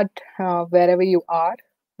start wherever you are.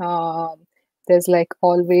 Um, there's like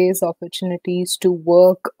always opportunities to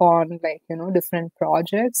work on like different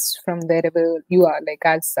projects from wherever you are. Like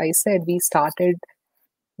as I said, we started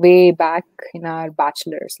way back in our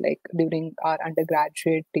bachelor's, like during our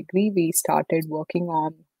undergraduate degree, we started working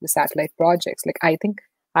on the satellite projects. Like I think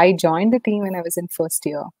I joined the team when I was in first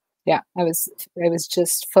year. Yeah, I was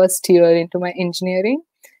just first year into my engineering.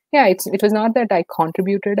 Yeah, it was not that I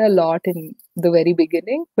contributed a lot in the very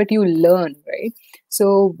beginning, but you learn, right?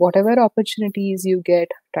 So whatever opportunities you get,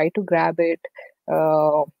 try to grab it,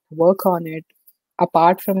 work on it.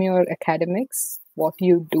 Apart from your academics, what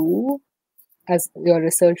you do as your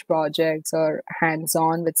research projects or hands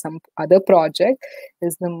on with some other project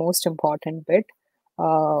is the most important bit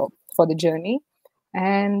for the journey.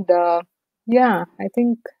 And yeah, I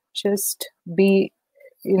think just be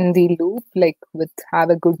in the loop, like with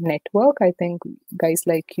have a good network. I think guys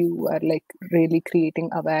like you are like really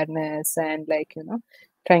creating awareness and like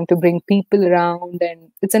trying to bring people around,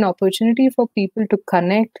 and it's an opportunity for people to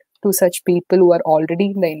connect to such people who are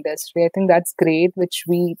already in the industry. I think that's great, which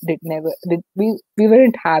we did never did we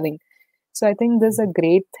weren't having. So I think this is a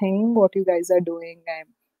great thing what you guys are doing, and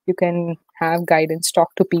you can have guidance,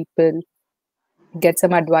 talk to people, get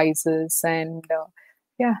some advices, and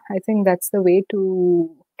yeah, I think that's the way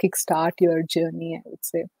to kickstart your journey, I would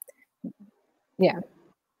say. Yeah.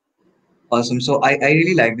 Awesome. So I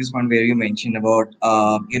really like this one where you mentioned about,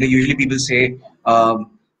 usually people say,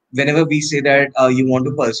 whenever we say that you want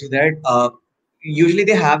to pursue that, usually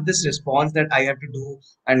they have this response that I have to do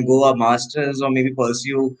and go a master's or maybe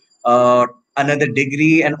pursue another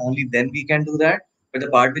degree and only then we can do that. But the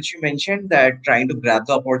part which you mentioned that trying to grab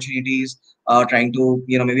the opportunities, trying to,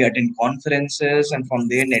 maybe attend conferences and from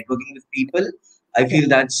there networking with people, I Yeah. feel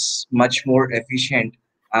that's much more efficient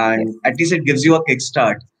and Yes. at least it gives you a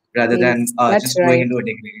kickstart rather than Yes, that's just going right. into a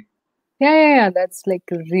degree. Yeah, that's like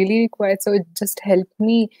really required. So it just helped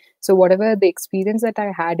me. So whatever the experience that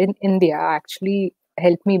I had in India actually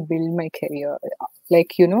helped me build my career.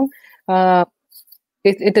 Like, uh,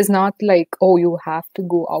 it is not like, oh, you have to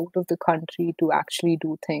go out of the country to actually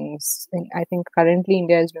do things. And I think currently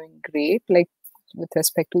India is doing great. Like with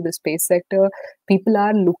respect to the space sector, people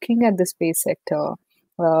are looking at the space sector.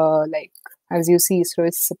 Like as you see, ISRO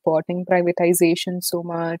is supporting privatization so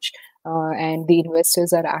much, and the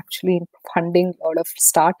investors are actually funding a lot of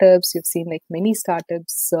startups. You've seen like many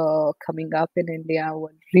startups coming up in India who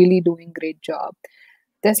are really doing great job.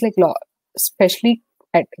 There's like lot, especially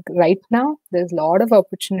at right now, there's a lot of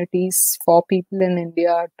opportunities for people in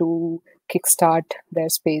India to kickstart their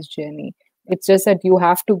space journey. It's just that you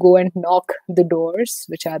have to go and knock the doors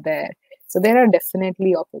which are there. So there are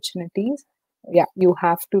definitely opportunities. Yeah, you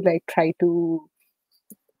have to like try to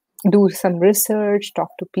do some research, talk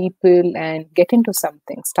to people, and get into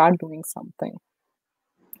something, start doing something.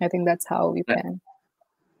 I think that's how you Right, can.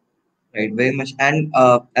 right, very much. And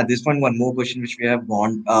at this point, one more question which we have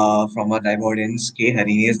gone from our live audience, K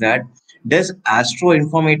Harini, is that Does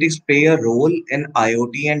astroinformatics play a role in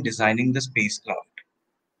IoT and designing the spacecraft?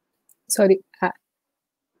 Sorry,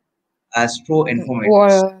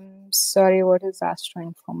 Astroinformatics. sorry, what is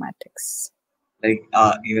astroinformatics? Like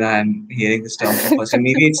even I'm hearing this term for first time.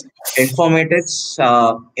 Maybe it's informatics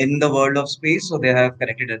in the world of space, so they have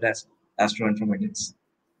connected it as astroinformatics.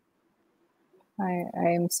 I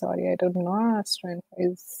am sorry, I don't know.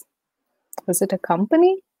 Is it a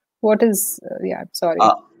company? What is? Yeah, I'm sorry.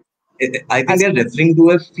 Uh, I think As they're referring to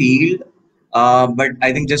a field, but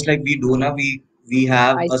I think just like we do now, we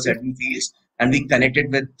have I a see. certain fields and we connect it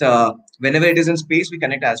with whenever it is in space, we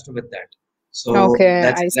connect Astro with that. So Okay,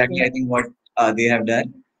 that's I exactly see. I think what they have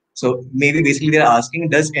done. So maybe basically they're asking,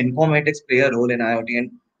 does informatics play a role in IoT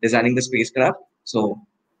and designing the spacecraft? So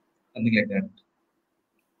something like that.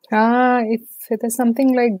 If it is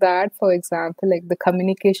something like that, for example, like the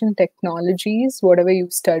communication technologies, whatever you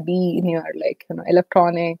study in your like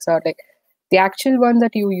electronics or like the actual one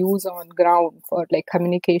that you use on ground for like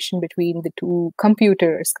communication between the two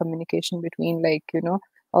computers, communication between like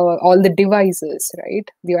all the devices, right?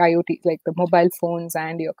 The IoT, like the mobile phones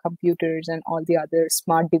and your computers and all the other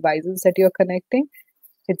smart devices that you're connecting.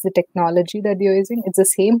 It's the technology that you're using. It's the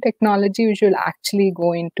same technology which will actually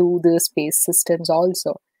go into the space systems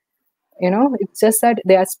also. It's just that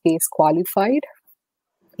they are space qualified,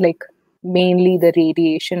 like mainly the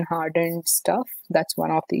radiation hardened stuff. That's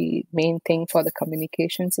one of the main thing for the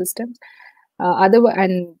communication systems. Other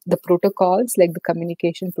and the protocols, like the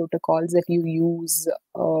communication protocols that you use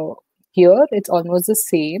here, it's almost the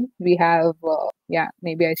same. We have yeah,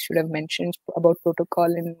 maybe I should have mentioned about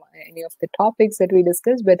protocol in any of the topics that we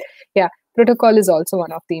discussed, but yeah, protocol is also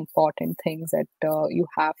one of the important things that you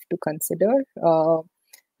have to consider.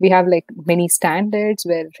 We have like many standards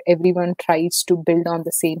where everyone tries to build on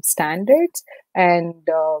the same standards and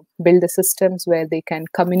build the systems where they can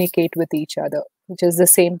communicate with each other, which is the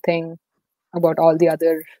same thing about all the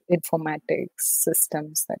other informatics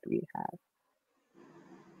systems that we have.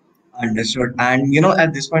 Understood. And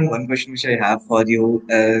at this point, one question which I have for you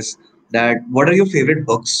is that what are your favorite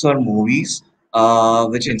books or movies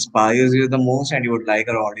which inspires you the most and you would like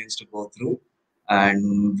our audience to go through?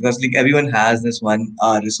 And because like everyone has this one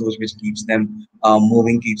resource which keeps them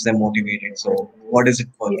moving, keeps them motivated. So what is it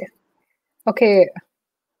for Yeah. you? Okay,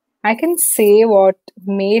 I can say what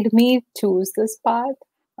made me choose this path.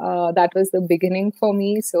 That was the beginning for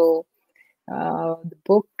me. So the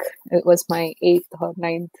book, it was my eighth or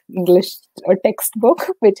ninth English textbook,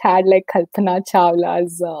 which had like Kalpana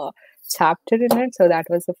Chawla's chapter in it. So that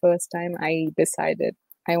was the first time I decided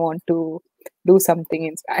I want to do something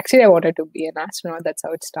in. Actually, I wanted to be an astronaut. That's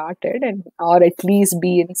how it started, and or at least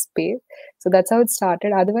be in space. So that's how it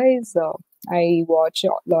started. Otherwise, I watch a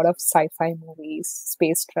lot of sci-fi movies.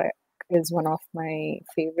 Space Trek is one of my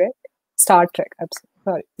favorite. Star Trek. I'm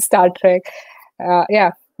sorry, Star Trek.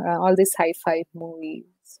 Yeah, all these sci-fi movies.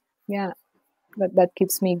 Yeah, that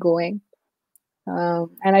keeps me going.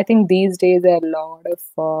 And I think these days there are a lot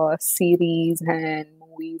of series and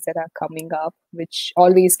movies that are coming up, which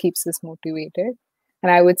always keeps us motivated.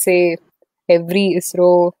 And I would say every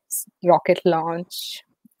ISRO rocket launch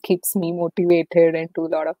keeps me motivated and do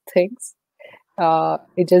a lot of things.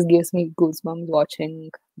 It just gives me goosebumps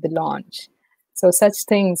watching the launch. So such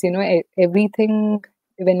things, everything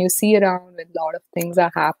when you see around when a lot of things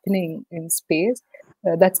are happening in space,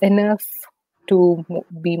 that's enough to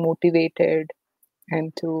be motivated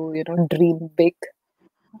and to dream big,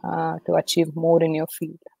 to achieve more in your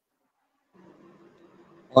field.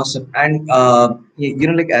 Awesome. And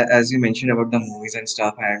like as you mentioned about the movies and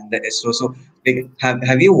stuff and the ISRO. So like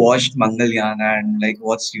have you watched Mangalyaan and like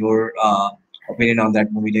what's your opinion on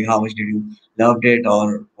that movie? Like how much did you loved it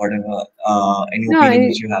or whatever? Any No, opinion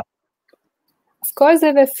which you have? of course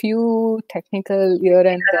there were few technical here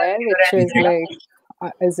and there, which is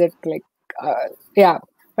like, is it like, yeah.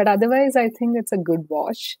 But otherwise, I think it's a good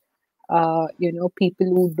watch. People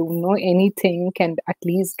who don't know anything can at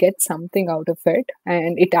least get something out of it,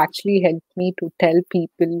 and it actually helped me to tell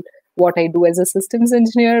people what I do as a systems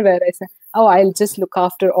engineer. Where I say, "Oh, I'll just look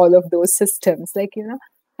after all of those systems." Like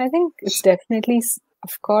I think it's definitely,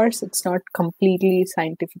 of course, it's not completely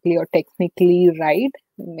scientifically or technically right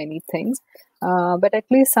in many things, but at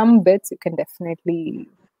least some bits you can definitely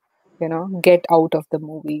get out of the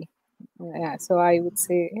movie. Yeah, so I would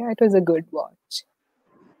say, yeah, it was a good watch.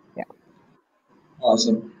 Yeah.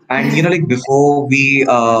 Awesome. And like before we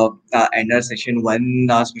end our session, one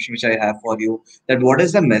last question which I have for you, that what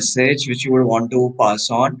is the message which you would want to pass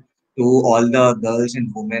on to all the girls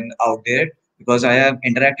and women out there? Because I have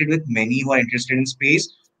interacted with many who are interested in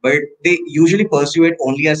space, but they usually pursue it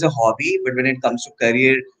only as a hobby. But when it comes to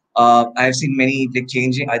career, I've seen many like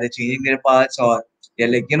changing their paths, or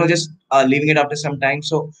they're like just leaving it after some time.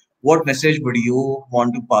 So what message would you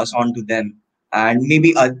want to pass on to them, and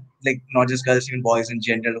maybe like not just girls, even boys in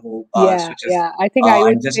general who Yeah, switches yeah. I think I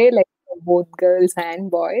would and just say like for both girls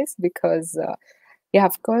and boys because yeah,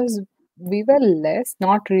 of course we were less,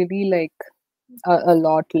 not really like a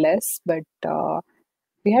lot less, but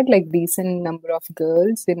we had like decent number of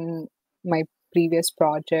girls in my previous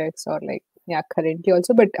projects or like yeah currently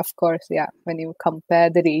also. But of course, yeah, when you compare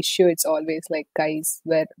the ratio, it's always like guys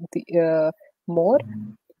were the more.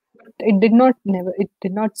 It did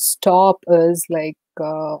not stop us like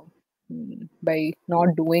by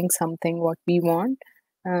not doing something what we want.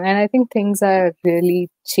 And I think things are really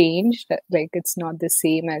changed, like it's not the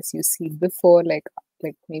same as you see before, like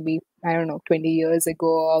maybe I don't know 20 years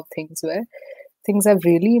ago how things have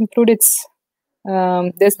really improved. It's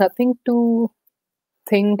there's nothing to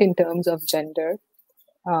think in terms of gender.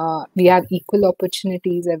 We have equal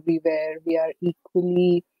opportunities everywhere. We are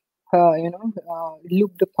equally,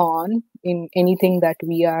 looked upon in anything that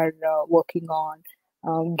we are working on,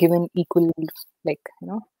 given equal, like,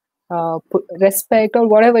 respect or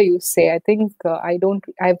whatever you say. I think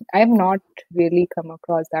I've not really come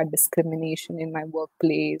across that discrimination in my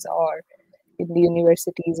workplace or in the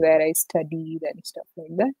universities where I studied and stuff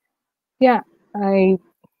like that. Yeah, I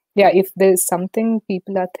yeah, if there's something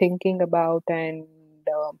people are thinking about and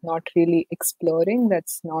not really exploring,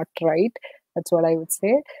 that's not right. That's what I would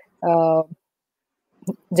say. Uh,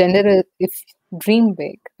 if dream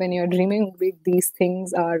big, when you're dreaming big, these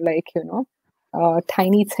things are like,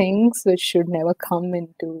 tiny things which should never come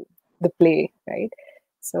into the play, right?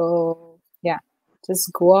 So, yeah,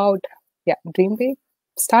 just go out, yeah, dream big,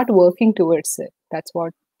 start working towards it. That's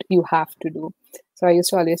what you have to do. So I used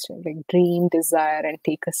to always say, like dream, desire, and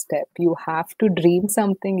take a step. You have to dream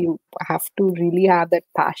something. You have to really have that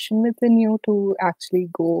passion within you to actually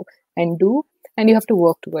go and do, and you have to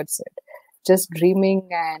work towards it. Just dreaming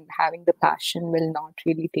and having the passion will not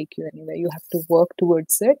really take you anywhere. You have to work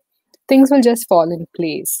towards it. Things will just fall in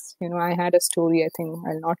place. I had a story, I think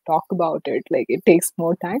I'll not talk about it. Like it takes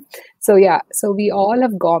more time. So yeah, so we all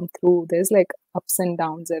have gone through, there's like ups and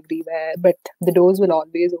downs everywhere, but the doors will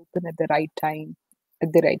always open at the right time,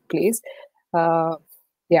 at the right place. Uh,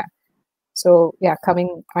 yeah. So yeah,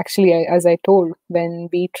 coming actually, as I told, when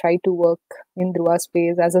we try to work in Dhruva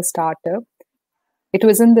Space as a startup, it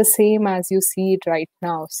wasn't the same as you see it right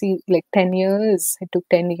now. See, like 10 years, it took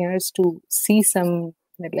 10 years to see some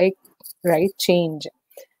like right change.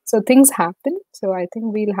 So things happen. So I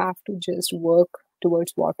think we'll have to just work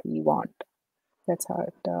towards what we want. That's how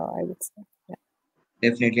I would say. Yeah.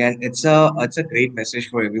 definitely, and it's a great message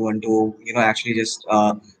for everyone to actually just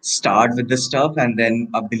start with this stuff and then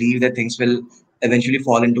believe that things will eventually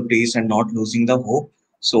fall into place and not losing the hope.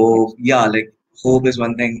 So Yes. yeah, like hope is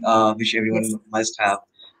one thing which Yes. everyone must have,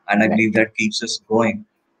 and I believe Right. that keeps us going.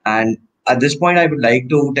 And at this point, I would like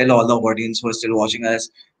to tell all the audience who are still watching us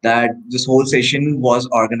that this whole session was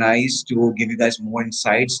organized to give you guys more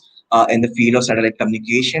insights in the field of satellite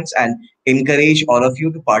communications and encourage all of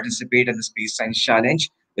you to participate in the Space Science Challenge,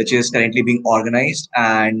 which is currently being organized.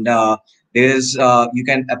 And there's you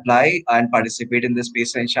can apply and participate in the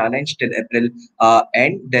Space Science Challenge till April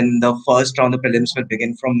end. Then the first round of prelims will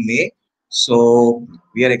begin from May. So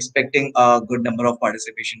we are expecting a good number of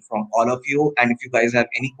participation from all of you. And if you guys have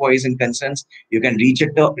any queries and concerns, you can reach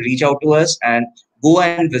out to us and go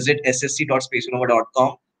and visit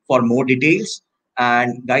ssc.spaceonova.com for more details.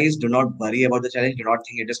 And guys, do not worry about the challenge. Do not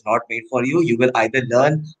think it is not made for you. You will either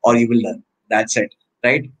learn or you will learn. That's it.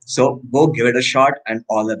 Right? So go give it a shot and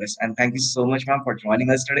all the best. And thank you so much, ma'am, for joining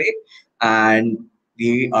us today. And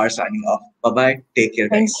we are signing off. Bye bye. Take care,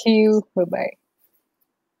 Thank guys. you. Bye bye.